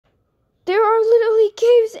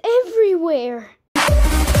everywhere.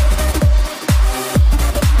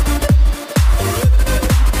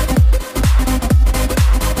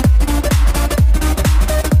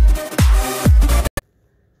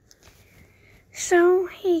 So,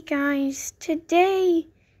 hey guys, today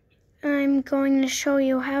I'm going to show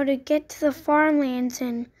you how to get to the farlands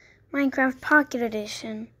in Minecraft Pocket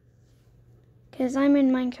Edition. Because I'm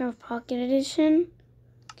in Minecraft Pocket Edition.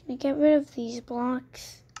 I'm going to get rid of these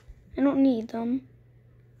blocks. I don't need them.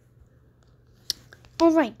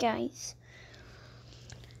 Alright guys.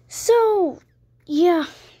 So, yeah,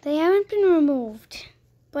 they haven't been removed.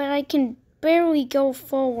 But I can barely go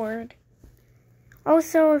forward.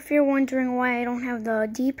 Also, if you're wondering why I don't have the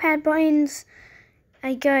D-pad buttons,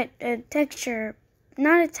 I got a texture,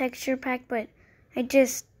 not a texture pack, but I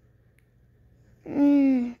just,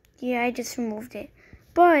 I just removed it.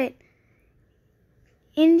 But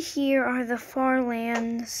in here are the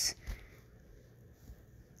farlands,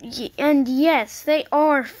 and yes, they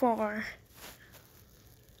are far.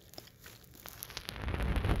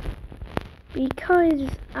 Because,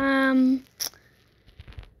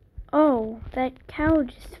 oh, that cow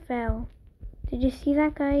just fell. Did you see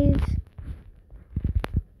that, guys?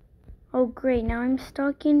 Oh, great, now I'm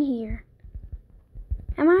stuck in here.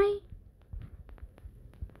 Am I?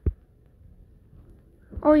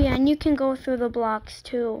 Oh, yeah, and you can go through the blocks,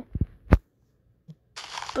 too.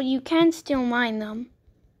 But you can still mine them.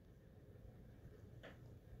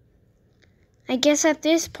 I guess at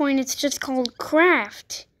this point, it's just called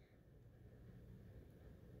craft.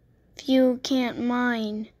 If you can't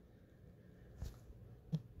mine.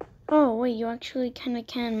 Oh, wait, you actually kind of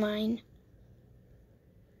can mine.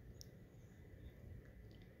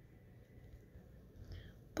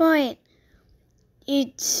 But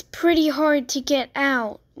it's pretty hard to get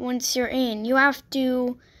out once you're in. You have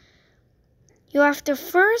to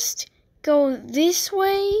first go this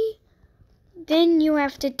way, then you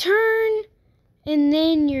have to turn, and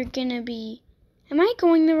then you're gonna be... Am I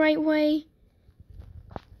going the right way?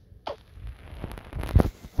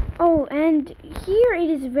 Oh, and here it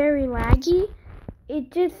is very laggy. It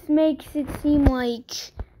just makes it seem like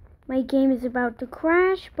my game is about to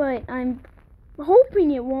crash, but I'm hoping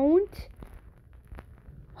it won't.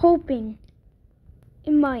 Hoping.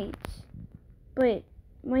 It might. But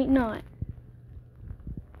might not.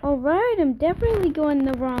 Alright, I'm definitely going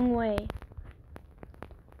the wrong way.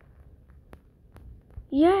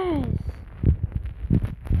 Yes.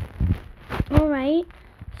 Alright,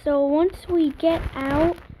 so once we get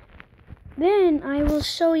out, then I will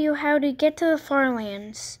show you how to get to the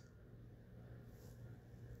farlands.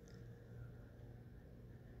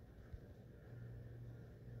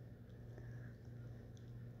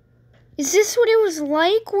 Is this what it was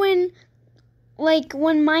like when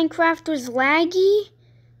Minecraft was laggy?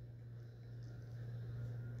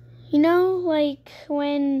 You know, like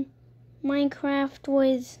when Minecraft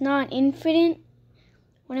was not infinite,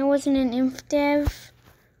 when it wasn't an inf dev?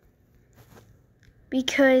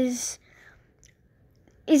 Because,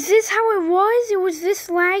 is this how it was? It was this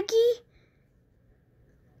laggy?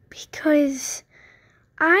 Because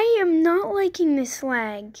I am not liking this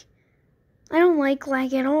lag. I don't like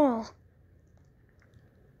lag at all.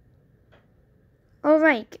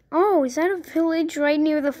 Alright. Oh, is that a village right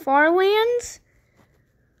near the farlands?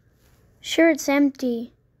 Sure, it's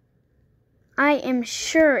empty. I am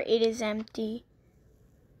sure it is empty.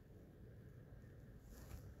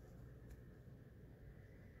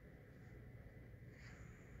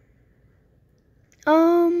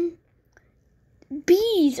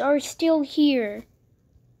 Bees are still here.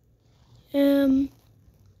 I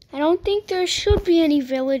don't think there should be any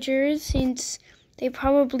villagers since they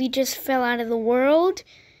probably just fell out of the world.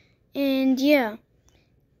 And yeah.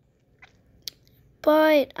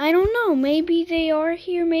 But I don't know, maybe they are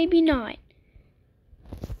here, maybe not.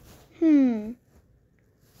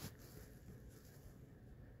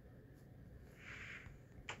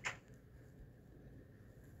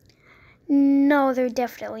 No, they're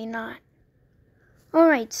definitely not.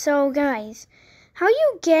 Alright, so guys, how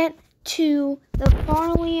you get to the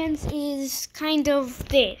farlands is kind of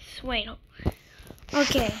this. Wait.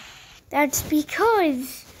 Okay, that's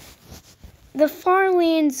because the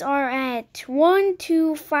farlands are at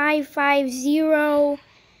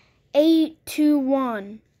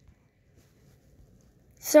 12550-821.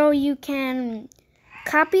 So you can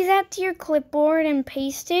copy that to your clipboard and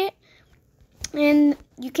paste it, and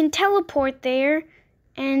you can teleport there,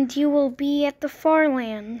 and you will be at the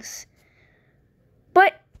farlands.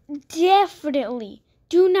 But definitely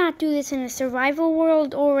do not do this in a survival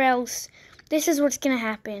world, or else this is what's gonna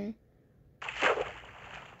happen.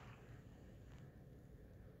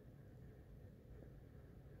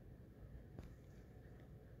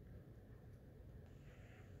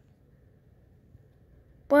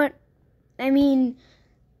 But, I mean,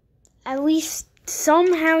 at least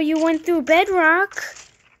somehow you went through bedrock.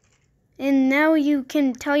 And now you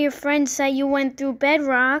can tell your friends that you went through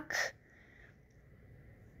bedrock.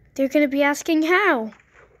 They're going to be asking how. You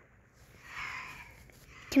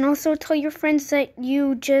can also tell your friends that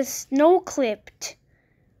you just no-clipped.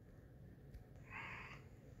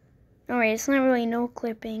 Alright, it's not really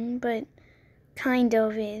no-clipping, but kind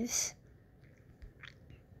of is.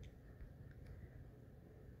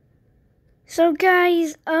 So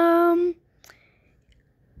guys, I'm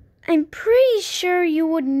pretty sure you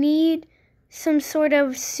would need some sort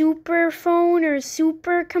of super phone or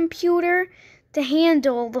super computer to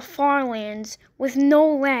handle the farlands with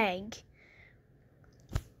no lag.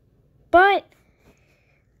 But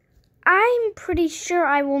I'm pretty sure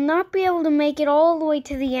I will not be able to make it all the way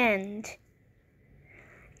to the end.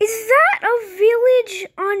 Is that a village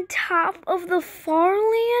on top of the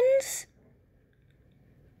farlands?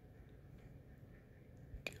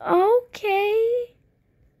 Okay,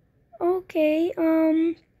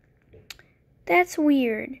 that's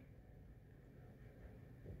weird.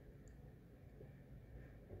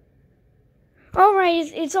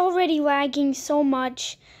 Alright, it's already lagging so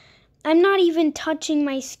much. I'm not even touching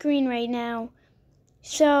my screen right now.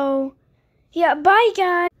 So, yeah, bye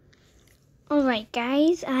guys. Alright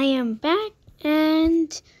guys, I am back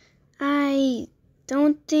and I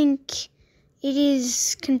don't think it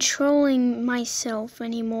is controlling myself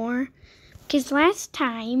anymore. Because last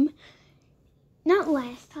time, not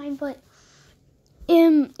last time, but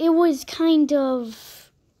it was kind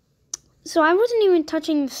of, so I wasn't even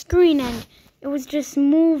touching the screen and it was just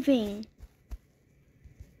moving.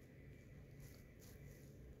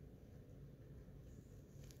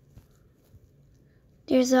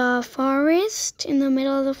 There's a forest in the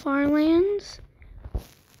middle of the farlands.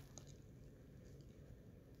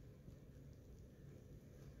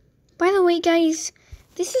 By the way, guys,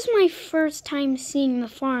 this is my first time seeing the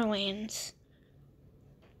farlands.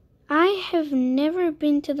 I have never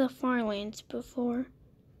been to the farlands before.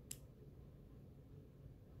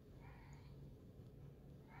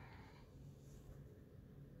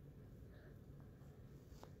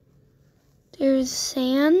 There's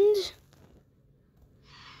sand.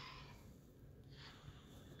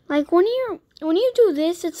 Like when you do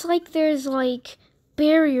this, it's like there's like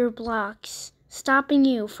barrier blocks stopping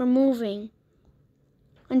you from moving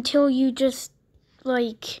until you just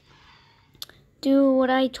like do what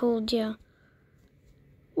I told you.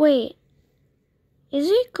 Wait, is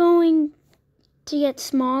it going to get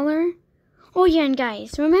smaller? Oh yeah, and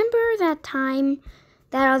guys, remember that time,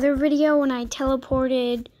 that other video when I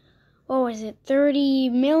teleported, what was it, 30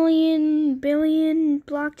 million billion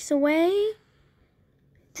blocks away?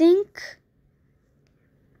 I think.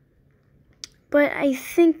 But I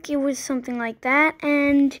think it was something like that,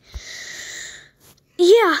 and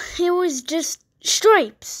yeah, it was just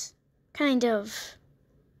stripes, kind of.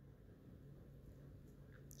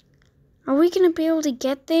 Are we gonna be able to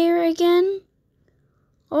get there again?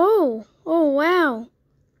 Oh wow.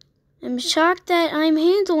 I'm shocked that I'm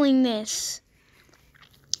handling this.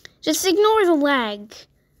 Just ignore the lag.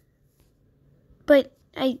 But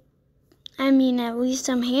I mean, at least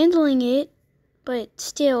I'm handling it, but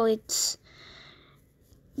still, it's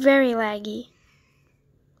very laggy.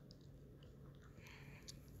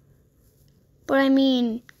 But I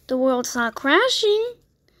mean, the world's not crashing.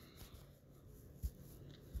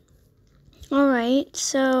 Alright,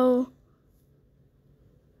 so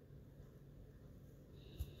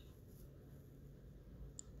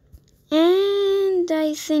and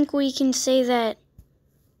I think we can say that.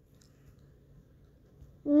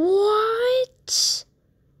 What?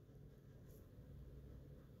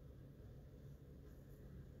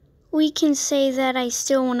 We can say that I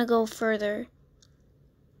still want to go further.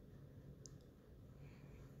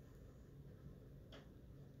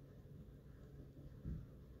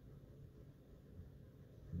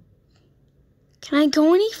 Can I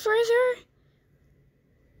go any further?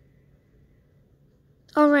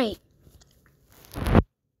 Alright.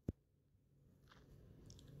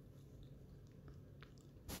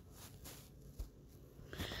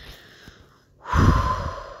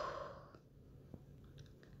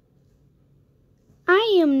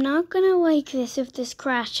 I am not gonna like this if this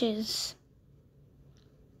crashes.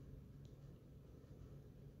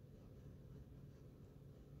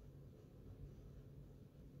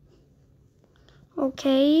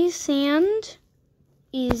 Okay, sand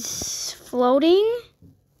is floating.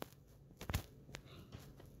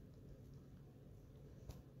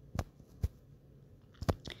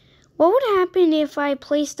 What would happen if I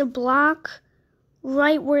placed a block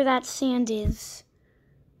right where that sand is?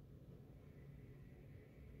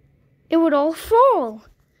 it would all fall.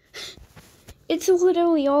 It's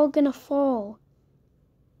literally all gonna fall.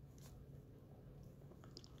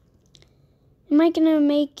 Am I gonna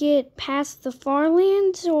make it past the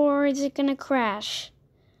farlands, or is it gonna crash?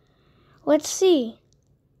 Let's see.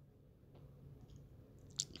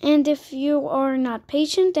 And if you are not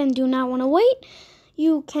patient and do not want to wait,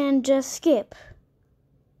 you can just skip.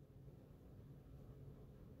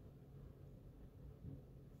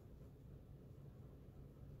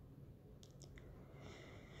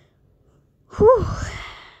 Whew.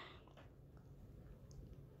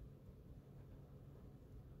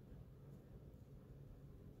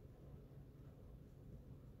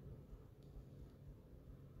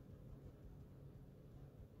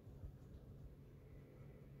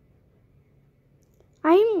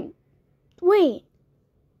 Wait.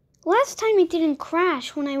 Last time it didn't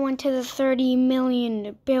crash when I went to the 30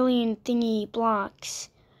 million billion thingy blocks.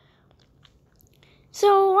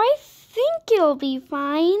 So I think it'll be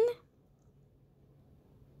fine.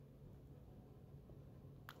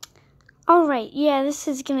 Alright, yeah, this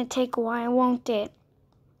is gonna take a while, won't it?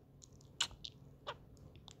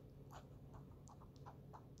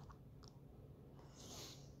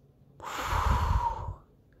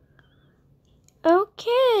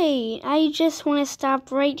 Okay, I just want to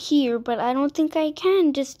stop right here, but I don't think I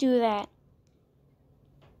can just do that.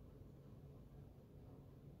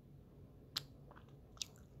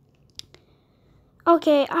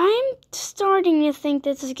 Okay, I'm starting to think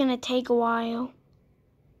this is gonna take a while.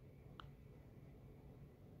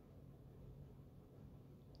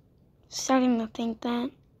 Starting to think that.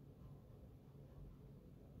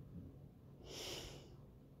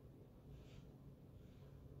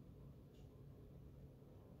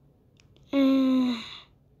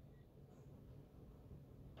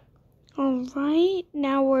 Alright,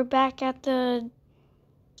 now we're back at the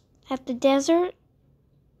desert.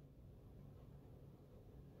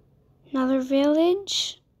 Another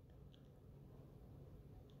village.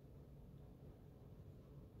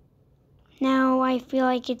 Now I feel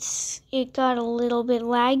like it got a little bit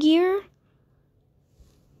laggier.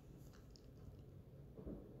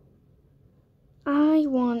 I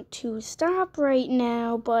want to stop right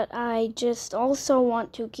now, but I just also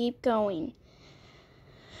want to keep going.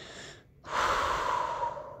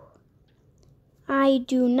 I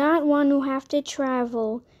do not want to have to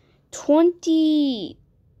travel 20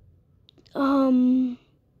 million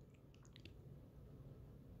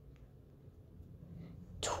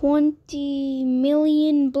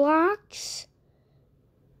blocks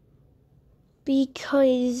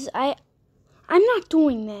because I'm not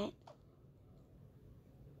doing that.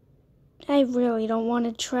 I really don't want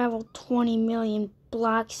to travel 20 million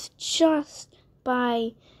blocks just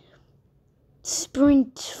by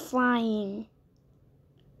sprint flying.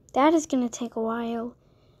 That is going to take a while.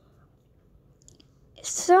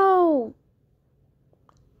 So,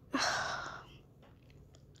 if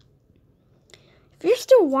you're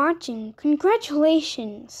still watching,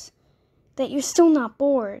 congratulations that you're still not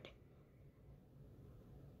bored.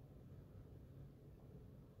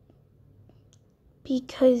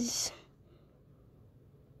 Because,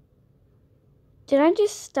 did I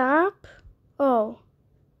just stop? Oh.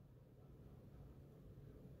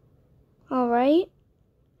 Alright,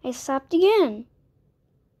 I stopped again.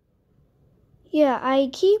 Yeah, I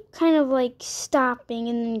keep kind of like stopping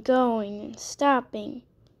and then going and stopping.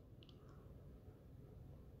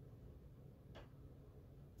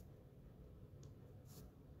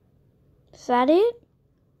 Is that it?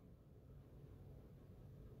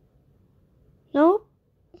 Nope.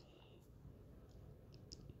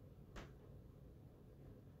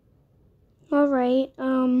 Alright,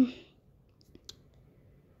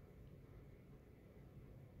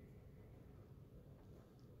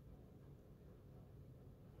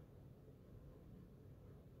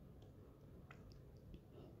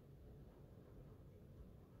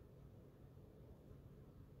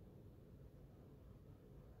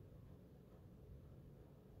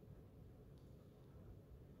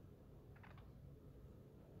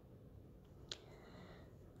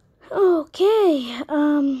 okay,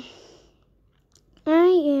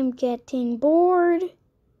 I am getting bored.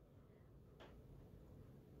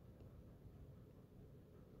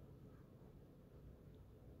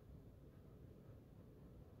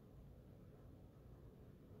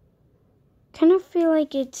 Kind of feel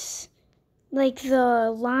like it's like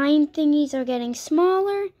the line thingies are getting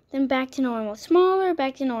smaller, then back to normal, smaller,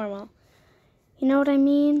 back to normal. You know what I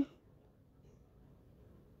mean?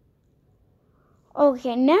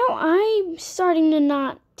 Okay, now I'm starting to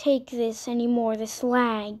not take this anymore, this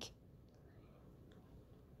lag.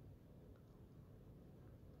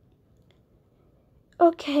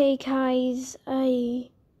 Okay, guys, I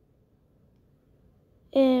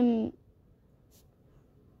am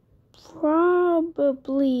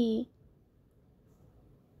probably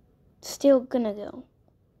still gonna go.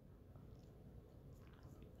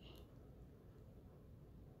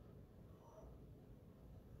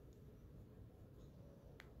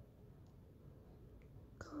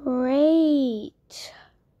 Great.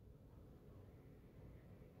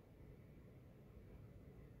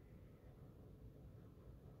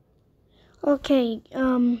 Okay,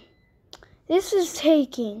 this is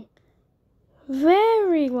taking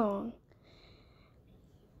very long.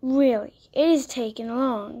 Really, it is taking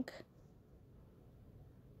long.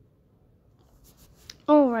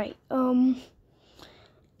 Alright, now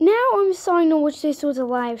I'm starting to wish this was a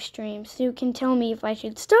live stream, so you can tell me if I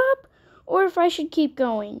should stop or if I should keep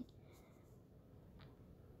going.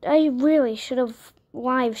 I really should have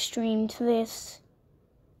live streamed this.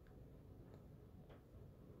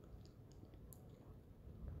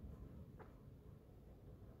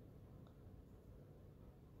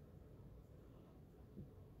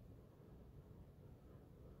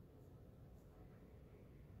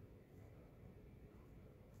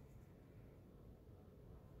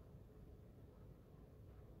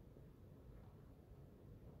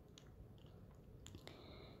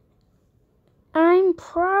 I'm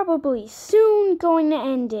probably soon going to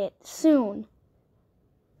end it. Soon.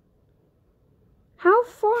 How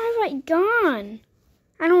far have I gone?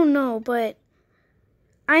 I don't know, but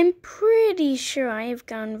I'm pretty sure I have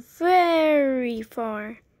gone very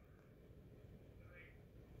far.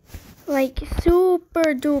 Like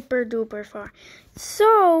super duper duper far.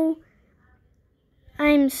 So,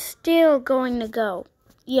 I'm still going to go.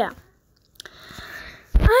 Yeah.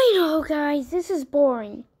 I know, guys, this is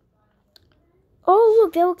boring. Oh,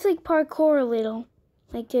 look, that looks like parkour a little.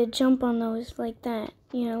 Like to jump on those like that.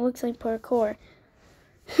 Yeah, it looks like parkour.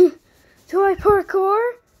 Do I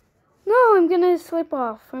parkour? No, I'm gonna slip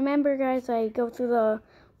off. Remember, guys, I go through the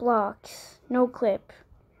blocks. No clip.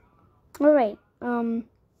 Alright, oh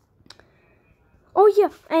yeah,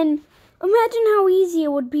 and imagine how easy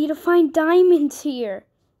it would be to find diamonds here.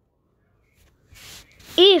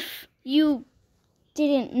 If you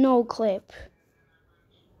didn't know clip.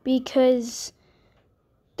 Because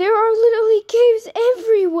there are literally caves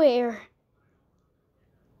everywhere.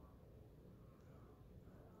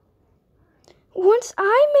 Once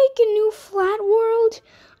I make a new flat world,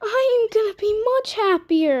 I am gonna be much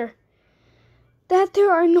happier that there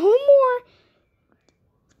are no more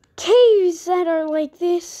caves that are like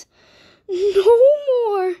this. No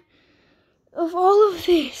more of all of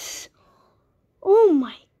this. Oh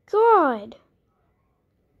my god.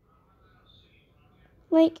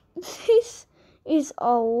 Like, this is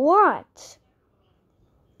a lot.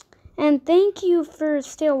 And thank you for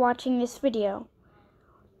still watching this video.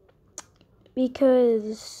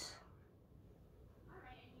 Because,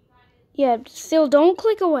 yeah, still don't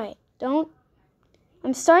click away. Don't.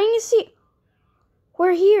 I'm starting to see.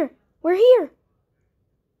 We're here. We're here.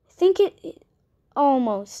 I think it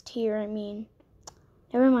almost here, I mean.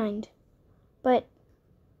 Never mind. But,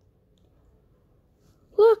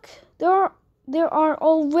 look, there are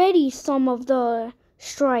already some of the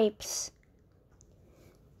stripes.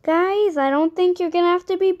 Guys, I don't think you're gonna have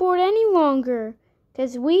to be bored any longer,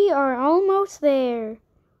 because we are almost there.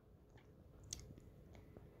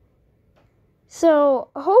 So,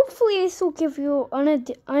 hopefully this will give you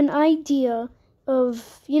an idea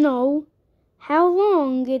of, you know, how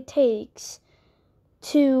long it takes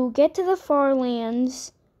to get to the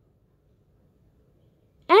farlands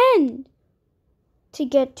and to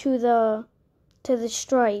get to the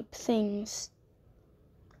stripe things.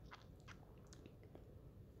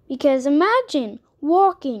 Because imagine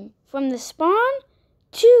walking from the spawn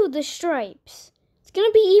to the stripes. It's going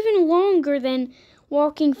to be even longer than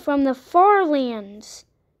walking from the farlands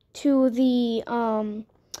to the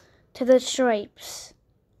stripes.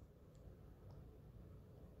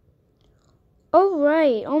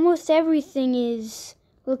 Alright, almost everything is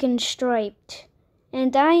looking striped.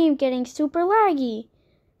 And I am getting super laggy.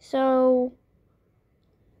 So,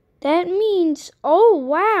 that means, oh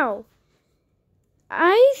wow.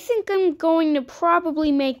 I think I'm going to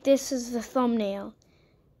probably make this as the thumbnail.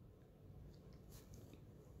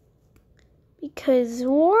 Because,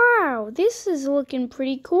 wow, this is looking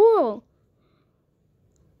pretty cool.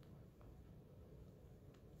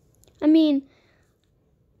 I mean,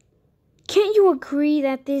 can't you agree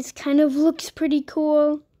that this kind of looks pretty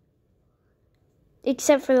cool?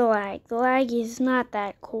 Except for the lag. The lag is not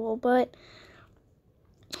that cool, but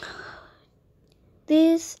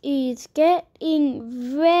this is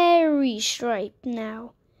getting very striped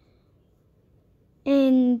now.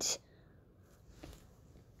 And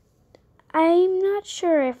I'm not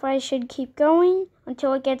sure if I should keep going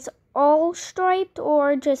until it gets all striped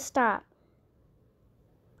or just stop.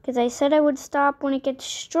 Because I said I would stop when it gets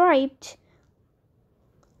striped,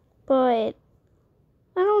 but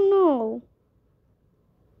I don't know.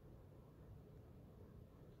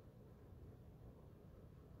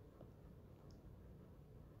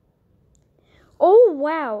 Oh,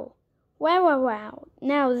 wow. Wow.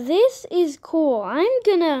 Now, this is cool. I'm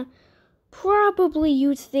gonna probably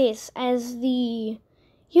use this as the,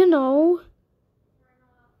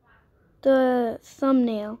 the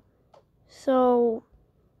thumbnail. So,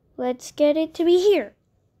 let's get it to be here.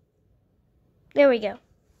 There we go.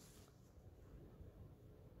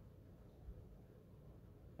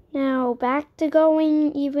 Now, back to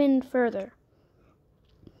going even further.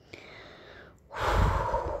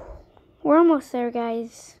 We're almost there,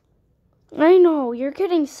 guys. I know, you're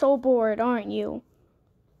getting so bored, aren't you?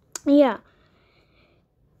 Yeah.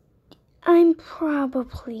 I'm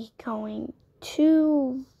probably going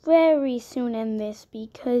to very soon end this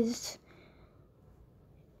because...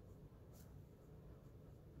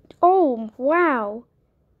 Oh, wow.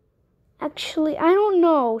 Actually, I don't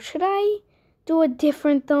know. Should I do a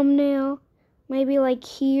different thumbnail? Maybe like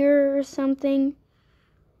here or something?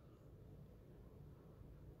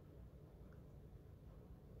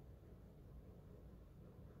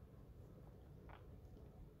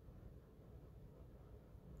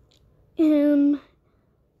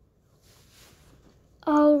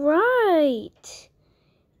 All right.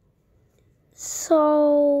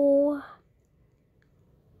 So,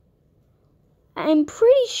 I'm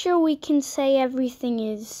pretty sure we can say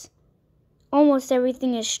almost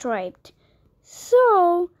everything is striped.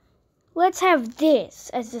 So, let's have this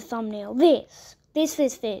as the thumbnail. This.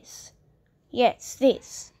 Yes,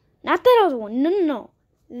 this. Not that other one. No.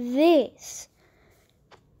 This.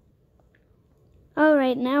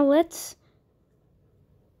 Alright, now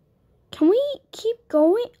can we keep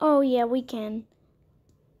going? Oh, yeah, we can.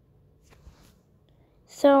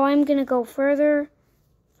 So I'm gonna go further,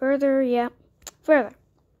 yeah, further.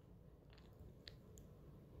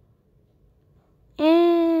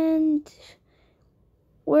 And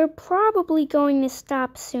we're probably going to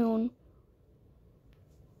stop soon.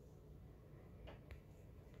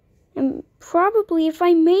 And probably, if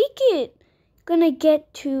I make it, gonna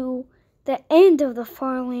get to the end of the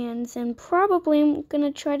farlands, and probably I'm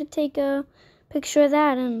gonna try to take a picture of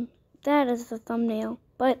that and that as the thumbnail.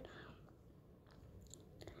 But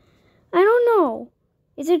I don't know.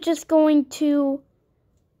 Is it just going to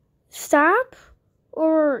stop,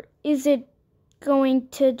 or is it going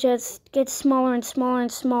to just get smaller and smaller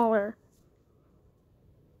and smaller?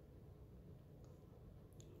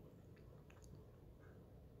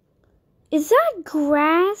 Is that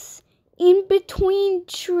grass in between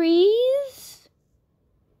trees?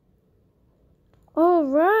 All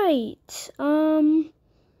right.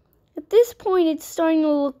 At this point, it's starting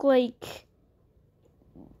to look like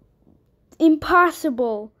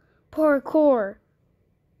impossible parkour.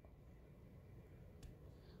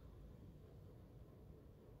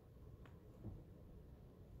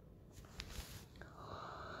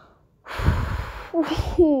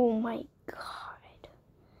 Oh my god.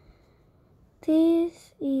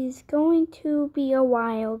 This is going to be a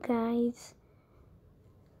while, guys.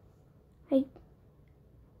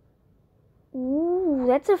 Ooh,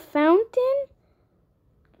 that's a fountain?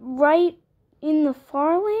 Right in the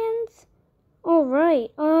farlands?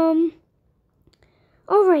 Alright,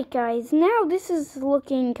 alright guys, now this is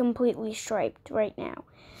looking completely striped right now.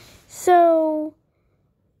 So,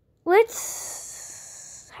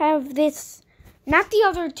 let's have this, not the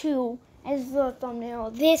other two as the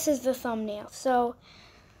thumbnail, this is the thumbnail. So,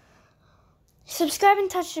 subscribe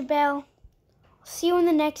and touch the bell. See you in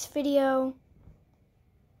the next video.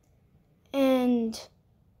 And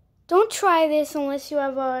don't try this unless you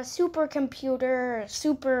have a supercomputer, a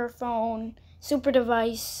super phone, super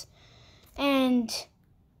device. And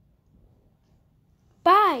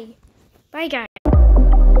bye. Bye, guys.